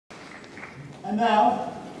And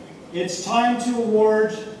now, it's time to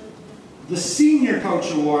award the Senior Coach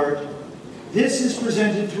Award. This is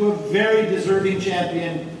presented to a very deserving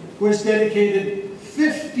champion who has dedicated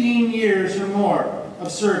 15 years or more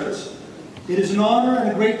of service. It is an honor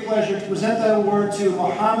and a great pleasure to present that award to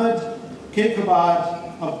Mohammed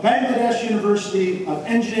Kaykobad of Bangladesh University of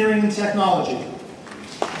Engineering and Technology.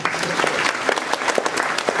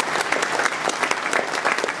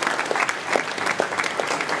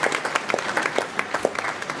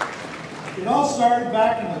 It all started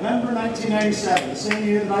back in November 1997, the same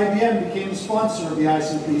year that IBM became the sponsor of the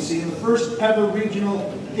ICPC in the first ever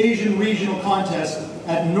Asian regional contest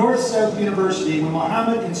at North-South University, when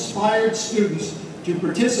Mohammed inspired students to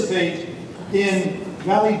participate in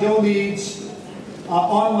Valladolid's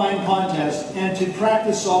online contest and to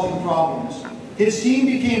practice solving problems. His team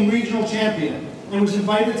became regional champion and was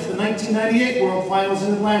invited to the 1998 World Finals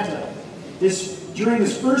in Atlanta. During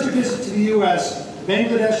his first visit to the U.S.,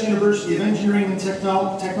 Bangladesh University of Engineering and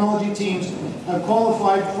Technology teams have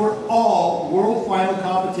qualified for all World Final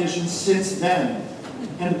competitions since then.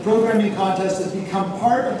 And the programming contest has become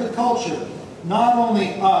part of the culture, not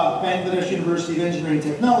only of Bangladesh University of Engineering and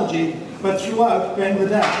Technology, but throughout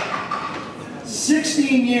Bangladesh.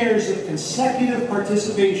 16 years of consecutive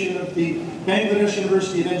participation of the Bangladesh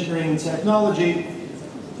University of Engineering and Technology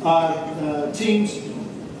teams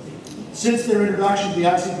since their introduction to the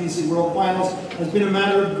ICPC World Finals has been a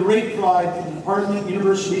matter of great pride for the department,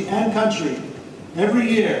 university, and country. Every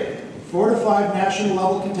year, 4 to 5 national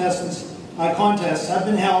level contests have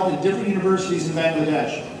been held in different universities in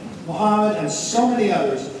Bangladesh. Mohammed and so many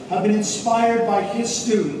others have been inspired by his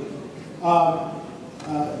student,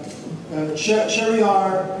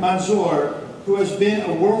 Shahriar Manzoor, who has been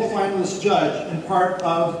a world finalist judge and part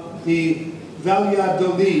of the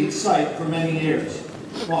Valladolid site for many years.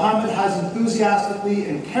 Mohammed has enthusiastically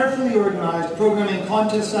and carefully organized programming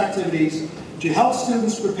contest activities to help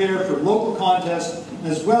students prepare for local contests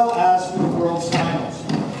as well as for the World's Finals.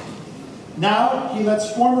 Now, he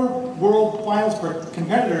lets former World Finals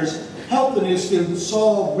competitors help the new students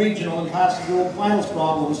solve regional and past World Finals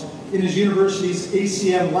problems in his university's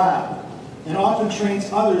ACM lab, and often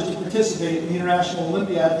trains others to participate in the International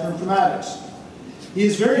Olympiad for Informatics. He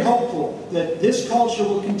is very hopeful that this culture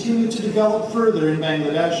will continue to develop further in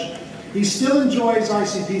Bangladesh. He still enjoys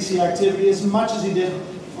ICPC activity as much as he did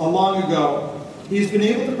long ago. He has been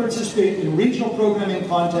able to participate in regional programming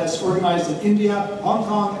contests organized in India, Hong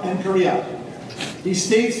Kong, and Korea. He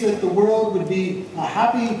states that the world would be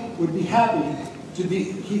happy to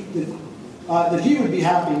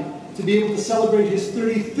be able to celebrate his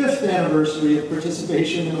 35th anniversary of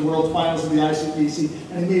participation in the World Finals of the ICPC,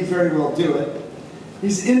 and he may very well do it.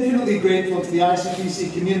 He's infinitely grateful to the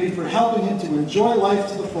ICPC community for helping him to enjoy life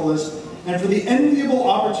to the fullest and for the enviable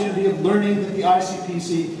opportunity of learning that the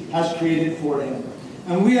ICPC has created for him.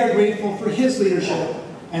 And we are grateful for his leadership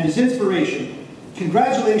and his inspiration.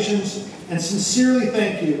 Congratulations and sincerely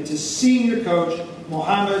thank you to Senior Coach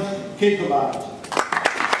Mohammed Kaykobad.